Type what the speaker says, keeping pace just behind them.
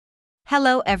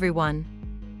Hello everyone.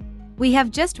 We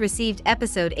have just received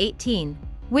episode 18,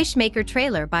 Wishmaker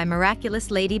trailer by Miraculous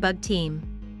Ladybug team.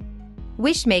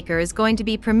 Wishmaker is going to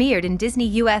be premiered in Disney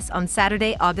US on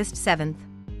Saturday, August 7th.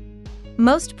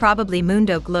 Most probably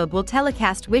Mundo Globe will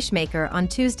telecast Wishmaker on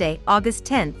Tuesday, August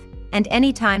 10th, and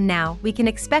anytime now we can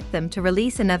expect them to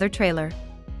release another trailer.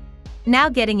 Now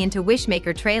getting into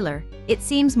Wishmaker trailer, it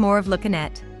seems more of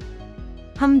Lookinette.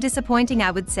 Disappointing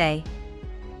I would say.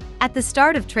 At the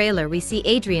start of trailer we see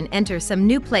Adrian enter some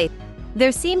new place.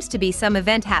 There seems to be some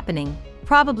event happening,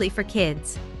 probably for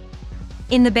kids.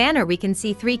 In the banner we can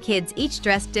see 3 kids each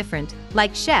dressed different,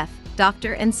 like chef,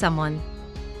 doctor and someone.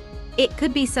 It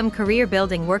could be some career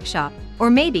building workshop,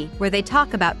 or maybe where they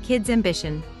talk about kids'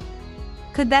 ambition.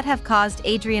 Could that have caused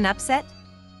Adrian upset?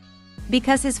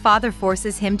 Because his father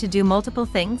forces him to do multiple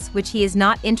things which he is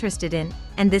not interested in,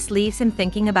 and this leaves him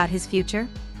thinking about his future?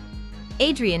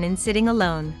 Adrian is sitting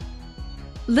alone.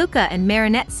 Luca and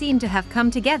Marinette seem to have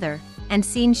come together, and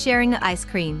seen sharing ice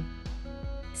cream.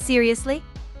 Seriously?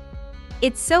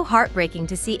 It's so heartbreaking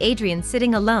to see Adrian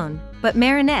sitting alone, but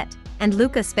Marinette and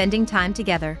Luca spending time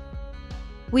together.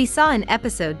 We saw in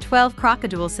episode 12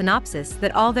 Crocodile synopsis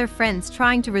that all their friends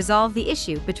trying to resolve the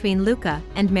issue between Luca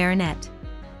and Marinette.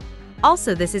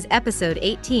 Also this is episode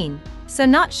 18, so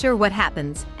not sure what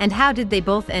happens and how did they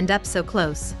both end up so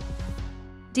close.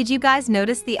 Did you guys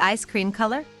notice the ice cream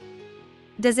color?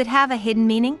 Does it have a hidden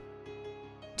meaning?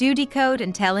 Do decode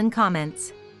and tell in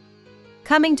comments.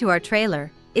 Coming to our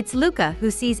trailer, it's Luca who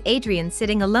sees Adrian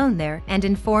sitting alone there and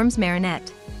informs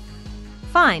Marinette.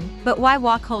 Fine, but why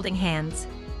walk holding hands?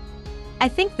 I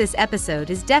think this episode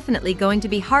is definitely going to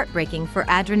be heartbreaking for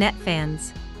Adrianette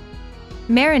fans.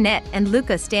 Marinette and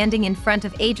Luca standing in front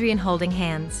of Adrian holding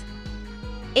hands.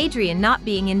 Adrian not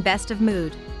being in best of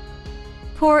mood.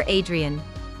 Poor Adrian.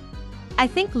 I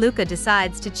think Luca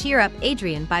decides to cheer up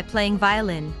Adrian by playing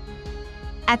violin.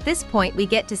 At this point we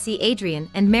get to see Adrian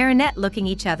and Marinette looking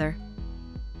each other.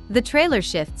 The trailer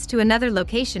shifts to another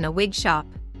location, a wig shop.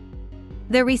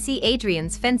 There we see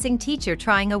Adrian's fencing teacher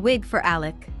trying a wig for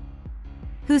Alec,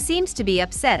 who seems to be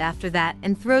upset after that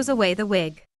and throws away the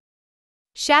wig.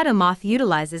 Shadow Moth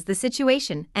utilizes the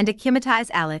situation and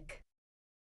acclimatizes Alec.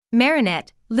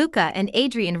 Marinette, Luca and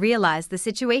Adrian realize the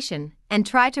situation and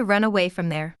try to run away from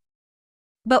there.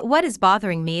 But what is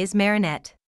bothering me is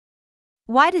Marinette.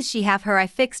 Why does she have her eye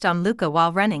fixed on Luca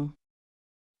while running?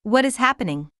 What is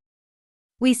happening?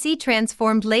 We see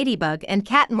transformed Ladybug and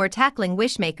Catmore tackling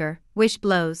Wishmaker, Wish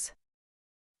blows.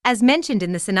 As mentioned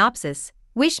in the synopsis,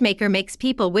 Wishmaker makes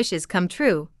people wishes come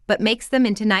true, but makes them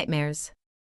into nightmares.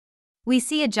 We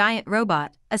see a giant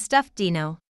robot, a stuffed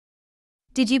dino.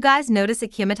 Did you guys notice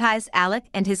acclimatize Alec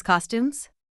and his costumes?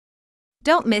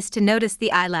 Don't miss to notice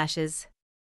the eyelashes.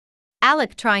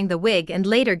 Alec trying the wig and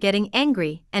later getting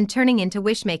angry and turning into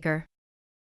Wishmaker.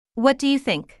 What do you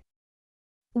think?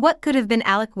 What could have been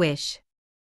Alec Wish?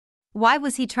 Why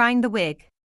was he trying the wig?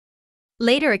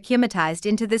 Later acclimatized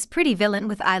into this pretty villain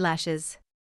with eyelashes.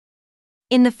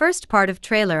 In the first part of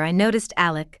trailer I noticed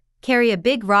Alec carry a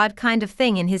big rod kind of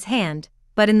thing in his hand,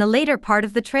 but in the later part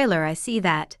of the trailer I see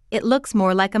that it looks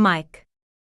more like a mic.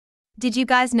 Did you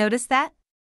guys notice that?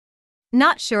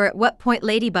 Not sure at what point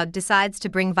Ladybug decides to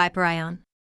bring Viperion.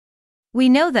 We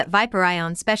know that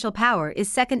Viperion's special power is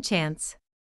second chance.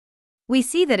 We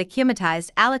see that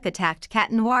acclimatized Alec attacked Cat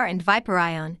Noir and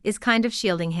Viperion is kind of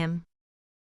shielding him.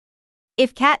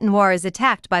 If Cat Noir is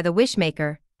attacked by the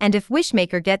Wishmaker, and if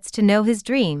Wishmaker gets to know his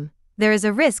dream, there is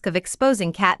a risk of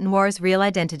exposing Cat Noir's real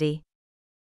identity.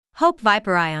 Hope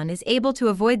Viperion is able to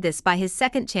avoid this by his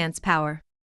second chance power.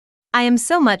 I am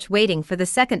so much waiting for the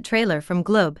second trailer from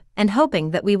Globe and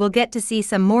hoping that we will get to see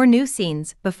some more new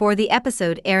scenes before the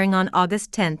episode airing on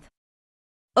August 10th.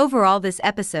 Overall this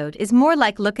episode is more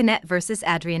like Lookinette vs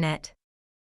Adrianette.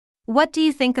 What do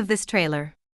you think of this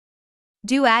trailer?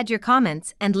 Do add your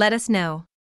comments and let us know.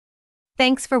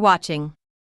 Thanks for watching.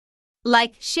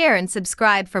 Like, share and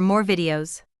subscribe for more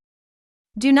videos.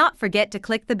 Do not forget to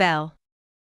click the bell.